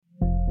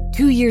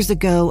2 years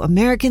ago,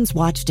 Americans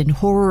watched in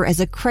horror as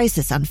a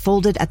crisis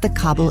unfolded at the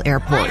Kabul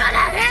airport.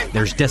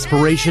 There's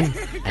desperation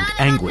and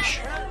anguish.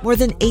 More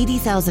than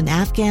 80,000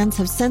 Afghans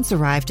have since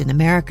arrived in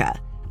America,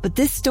 but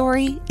this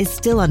story is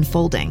still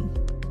unfolding.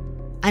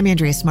 I'm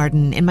Andrea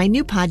Smartin. In my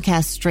new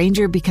podcast,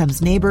 Stranger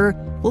Becomes Neighbor,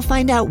 we'll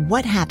find out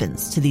what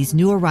happens to these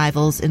new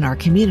arrivals in our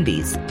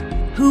communities.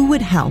 Who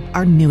would help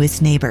our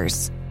newest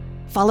neighbors?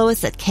 Follow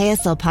us at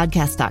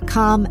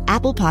kslpodcast.com,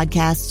 Apple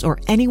Podcasts, or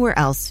anywhere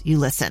else you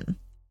listen.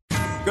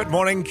 Good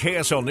morning,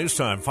 KSL News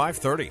Time,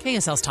 5:30.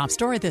 KSL's top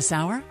story this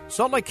hour.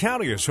 Salt Lake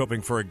County is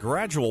hoping for a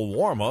gradual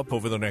warm-up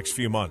over the next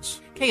few months.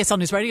 KSL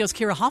News Radio's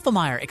Kira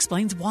Hoffelmeyer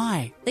explains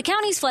why. The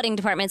county's flooding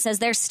department says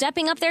they're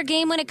stepping up their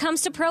game when it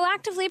comes to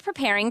proactively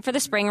preparing for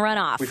the spring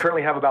runoff. We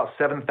currently have about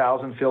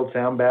 7,000 filled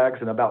sandbags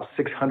and about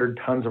 600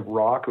 tons of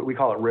rock. We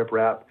call it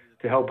riprap,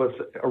 to help us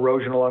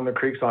erosion along the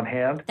creeks on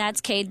hand. That's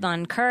Cade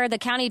Von Kerr, the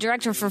county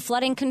director for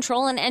flooding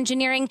control and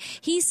engineering.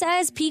 He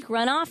says peak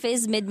runoff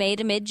is mid-May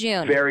to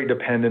mid-June. Very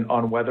dependent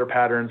on weather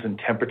patterns and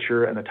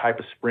temperature and the type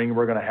of spring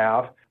we're going to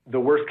have. The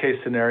worst case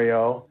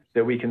scenario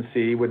that we can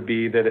see would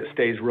be that it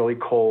stays really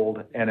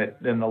cold and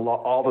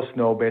all the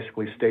snow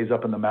basically stays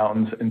up in the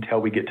mountains until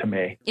we get to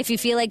May. If you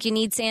feel like you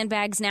need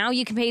sandbags now,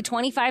 you can pay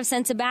 25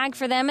 cents a bag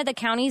for them at the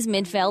county's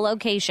Midvale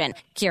location.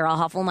 Kira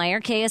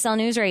Hoffelmeyer, KSL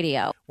News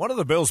Radio. One of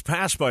the bills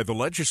passed by the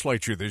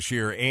legislature this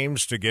year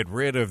aims to get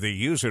rid of the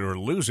use it or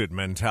lose it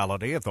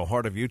mentality at the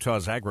heart of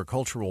Utah's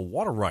agricultural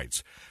water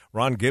rights.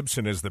 Ron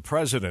Gibson is the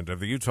president of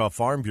the Utah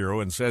Farm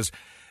Bureau and says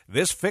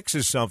this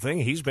fixes something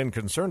he's been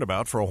concerned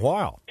about for a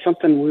while.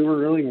 Something we were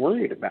really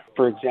worried about.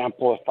 For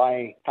example, if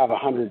I have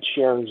 100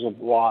 shares of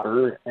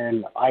water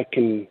and I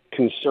can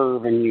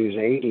conserve and use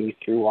 80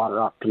 through water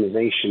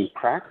optimization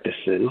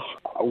practices,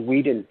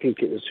 we didn't think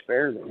it was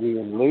fair that we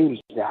would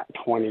lose that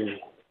 20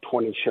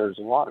 shares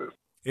of water.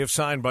 If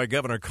signed by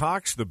Governor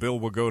Cox, the bill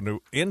will go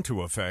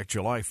into effect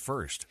July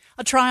 1st.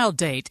 A trial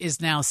date is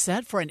now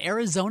set for an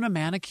Arizona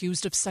man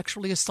accused of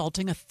sexually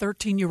assaulting a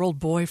 13-year-old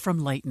boy from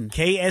Layton.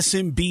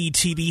 KSMB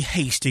TV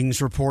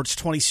Hastings reports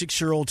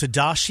 26-year-old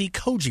Tadashi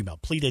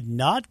Kojima pleaded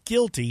not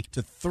guilty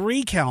to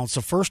 3 counts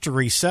of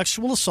first-degree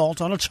sexual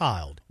assault on a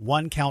child,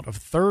 1 count of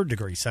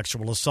third-degree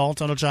sexual assault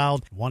on a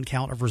child, 1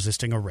 count of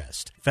resisting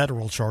arrest.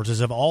 Federal charges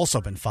have also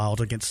been filed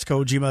against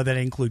Kojima that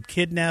include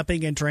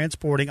kidnapping and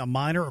transporting a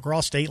minor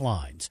across state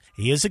lines.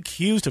 He is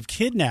accused of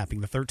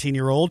kidnapping the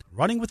 13-year-old,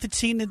 running with the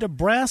teen in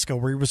Nebraska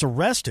where he was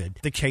arrested.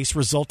 The case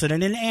resulted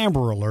in an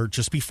Amber Alert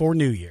just before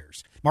New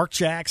Year's. Mark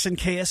Jackson,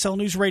 KSL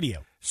News Radio.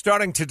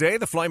 Starting today,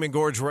 the Flaming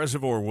Gorge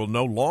Reservoir will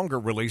no longer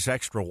release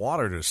extra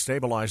water to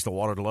stabilize the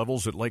water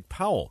levels at Lake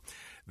Powell.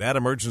 That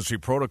emergency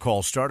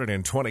protocol started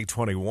in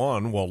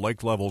 2021 while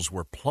lake levels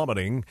were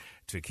plummeting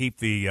to keep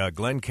the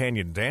Glen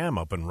Canyon Dam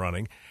up and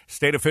running.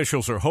 State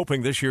officials are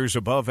hoping this year's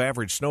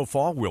above-average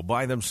snowfall will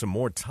buy them some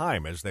more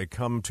time as they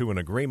come to an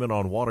agreement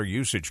on water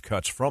usage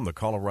cuts from the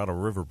Colorado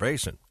River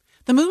Basin.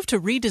 The move to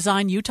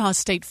redesign Utah's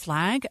state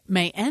flag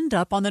may end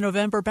up on the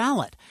November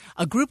ballot.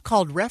 A group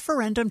called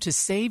Referendum to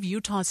Save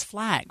Utah's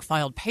Flag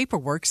filed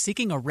paperwork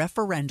seeking a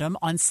referendum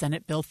on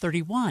Senate Bill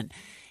 31.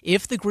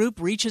 If the group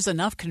reaches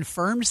enough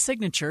confirmed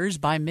signatures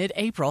by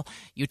mid-April,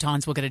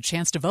 Utahns will get a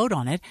chance to vote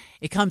on it.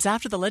 It comes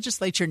after the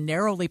legislature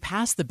narrowly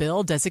passed the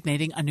bill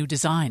designating a new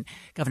design.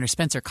 Governor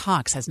Spencer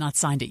Cox has not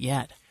signed it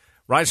yet.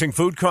 Rising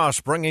food costs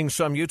bringing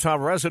some Utah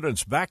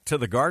residents back to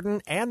the garden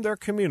and their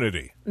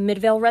community.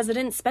 Midvale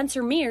resident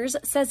Spencer Mears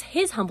says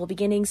his humble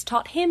beginnings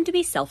taught him to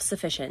be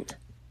self-sufficient.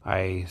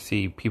 I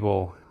see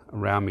people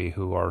around me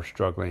who are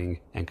struggling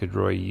and could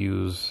really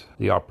use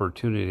the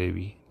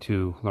opportunity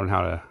to learn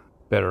how to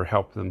better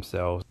help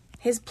themselves.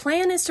 His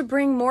plan is to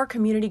bring more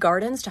community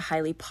gardens to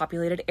highly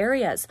populated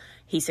areas.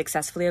 He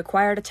successfully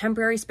acquired a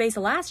temporary space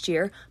last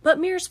year, but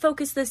Mears'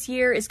 focus this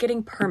year is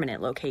getting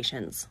permanent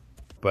locations.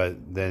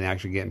 But then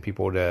actually getting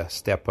people to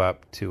step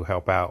up to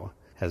help out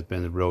has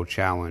been a real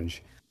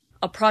challenge.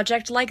 A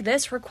project like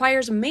this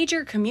requires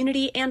major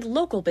community and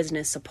local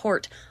business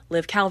support.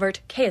 Liv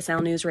Calvert,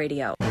 KSL News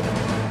Radio.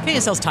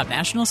 KSL's top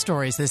national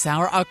stories this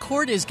hour. A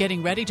court is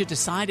getting ready to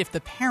decide if the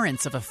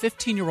parents of a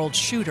 15-year-old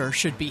shooter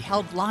should be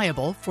held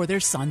liable for their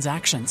son's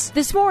actions.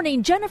 This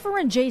morning, Jennifer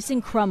and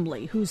Jason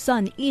Crumley, whose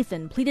son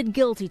Ethan pleaded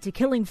guilty to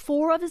killing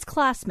 4 of his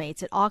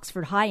classmates at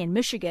Oxford High in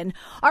Michigan,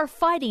 are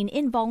fighting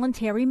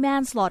involuntary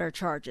manslaughter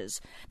charges.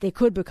 They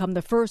could become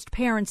the first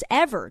parents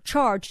ever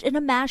charged in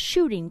a mass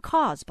shooting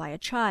caused by a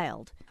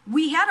child.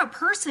 We had a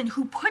person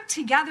who put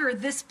together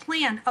this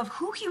plan of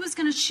who he was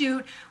going to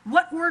shoot,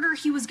 what order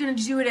he was going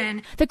to do it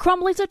in. The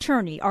Crumley's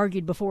attorney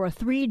argued before a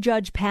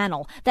 3-judge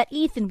panel that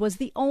Ethan was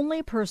the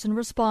only person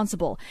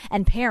responsible,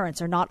 and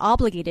parents are not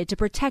obligated to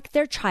protect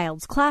their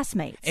child's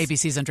classmates.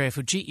 ABC's Andrea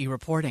Fujii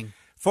reporting.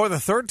 For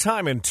the third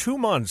time in 2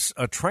 months,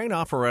 a train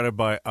operated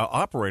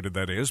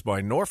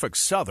by Norfolk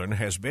Southern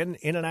has been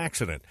in an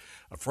accident.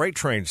 A freight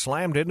train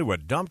slammed into a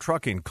dump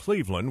truck in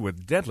Cleveland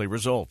with deadly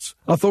results.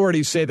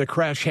 Authorities say the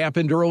crash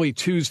happened early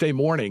Tuesday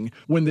morning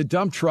when the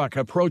dump truck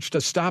approached a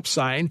stop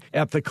sign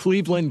at the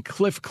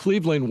Cliff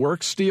Cleveland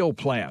Works steel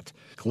plant.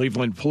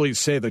 Cleveland police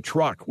say the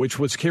truck, which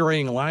was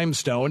carrying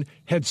limestone,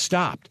 had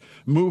stopped,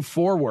 moved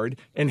forward,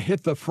 and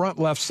hit the front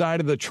left side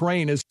of the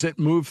train as it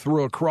moved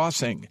through a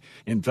crossing.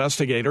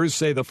 Investigators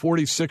say the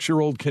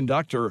 46-year-old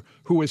conductor,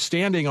 who was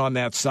standing on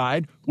that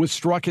side, was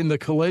struck in the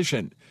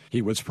collision.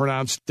 He was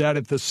pronounced dead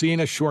at the scene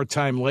a short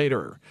time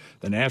later.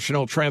 The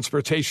National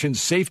Transportation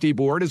Safety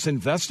Board is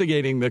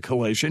investigating the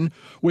collision,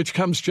 which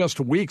comes just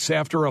weeks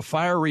after a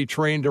fiery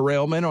train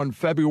derailment on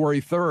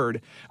February 3rd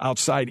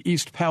outside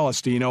East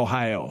Palestine,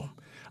 Ohio.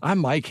 I'm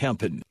Mike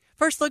Hempen.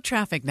 First Look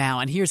traffic now,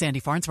 and here's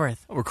Andy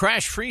Farnsworth. We're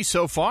crash-free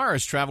so far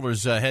as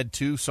travelers head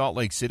to Salt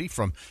Lake City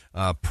from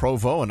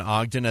Provo and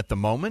Ogden at the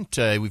moment.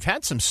 We've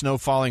had some snow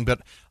falling,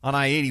 but on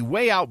I-80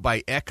 way out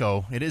by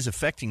Echo, it is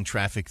affecting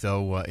traffic,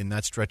 though, in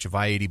that stretch of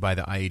I-80 by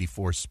the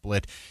I-84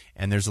 split.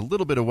 And there's a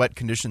little bit of wet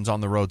conditions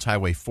on the roads,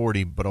 Highway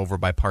 40, but over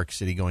by Park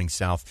City going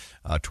south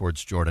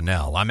towards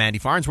Jordanelle. I'm Andy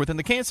Farnsworth in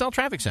the KSL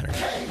Traffic Center.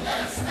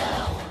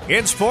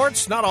 In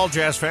sports, not all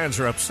Jazz fans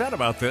are upset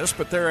about this,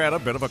 but they're at a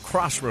bit of a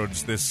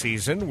crossroads this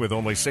season with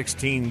only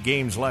 16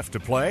 games left to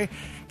play.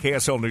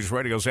 KSL News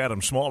Radio's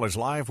Adam Small is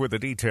live with the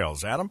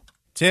details. Adam?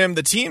 Tim,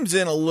 the team's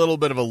in a little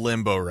bit of a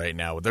limbo right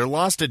now. Their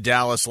loss to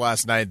Dallas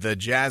last night, the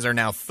Jazz are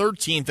now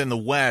 13th in the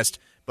West,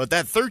 but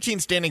that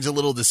 13th standing's a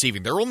little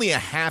deceiving. They're only a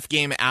half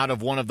game out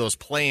of one of those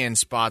play-in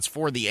spots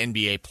for the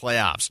NBA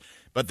playoffs.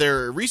 But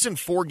their recent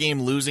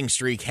 4-game losing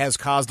streak has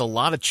caused a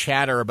lot of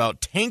chatter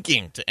about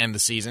tanking to end the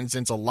season,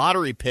 since a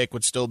lottery pick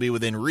would still be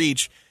within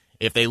reach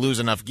if they lose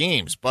enough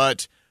games.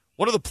 But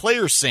what are the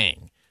players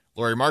saying?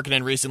 Lauri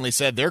Markkanen recently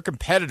said they're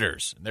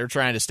competitors. They're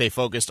trying to stay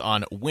focused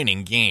on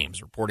winning games.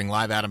 Reporting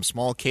live, Adam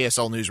Small,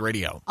 KSL News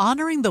Radio.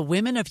 Honoring the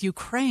women of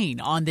Ukraine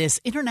on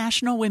this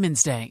International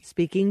Women's Day.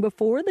 Speaking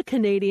before the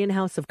Canadian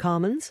House of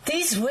Commons.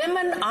 These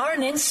women are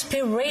an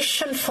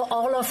inspiration for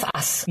all of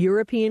us.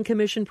 European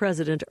Commission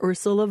President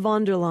Ursula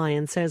von der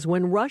Leyen says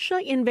when Russia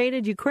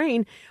invaded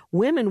Ukraine,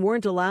 women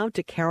weren't allowed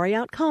to carry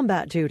out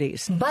combat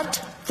duties.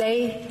 But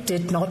they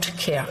did not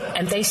care,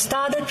 and they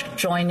started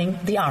joining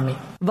the army.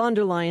 Von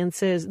der Leyen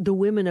says the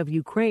women of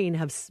Ukraine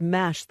have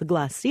smashed the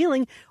glass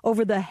ceiling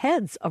over the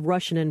heads of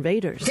Russian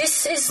invaders.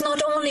 This is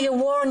not only a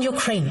war on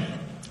Ukraine.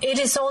 It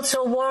is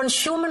also a war on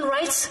human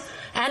rights,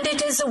 and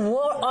it is a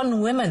war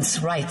on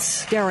women's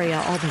rights.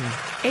 Daria Albany,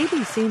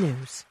 ABC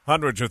News.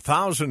 Hundreds of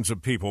thousands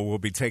of people will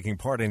be taking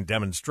part in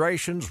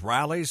demonstrations,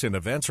 rallies, and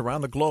events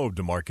around the globe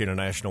to mark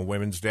International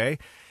Women's Day.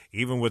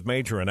 Even with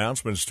major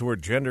announcements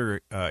toward gender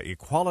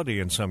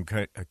equality in some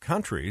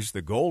countries,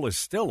 the goal is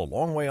still a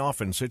long way off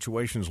in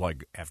situations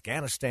like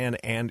Afghanistan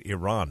and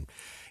Iran.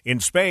 In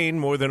Spain,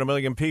 more than 1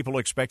 million people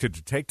expected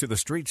to take to the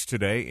streets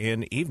today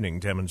in evening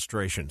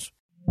demonstrations.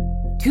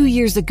 2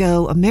 years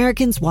ago,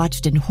 Americans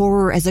watched in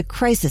horror as a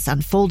crisis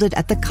unfolded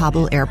at the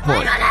Kabul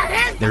airport.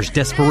 There's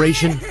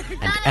desperation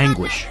and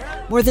anguish.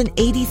 More than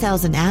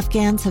 80,000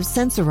 Afghans have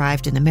since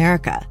arrived in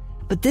America,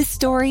 but this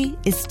story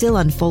is still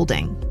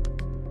unfolding.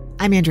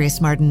 I'm Andrea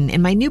Smartin.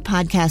 In my new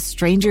podcast,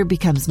 Stranger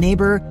Becomes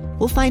Neighbor,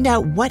 we'll find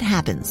out what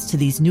happens to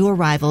these new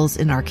arrivals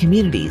in our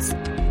communities.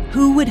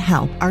 Who would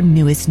help our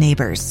newest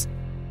neighbors?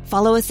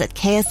 Follow us at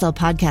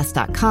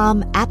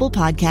kslpodcast.com, Apple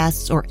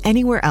Podcasts, or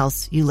anywhere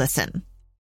else you listen.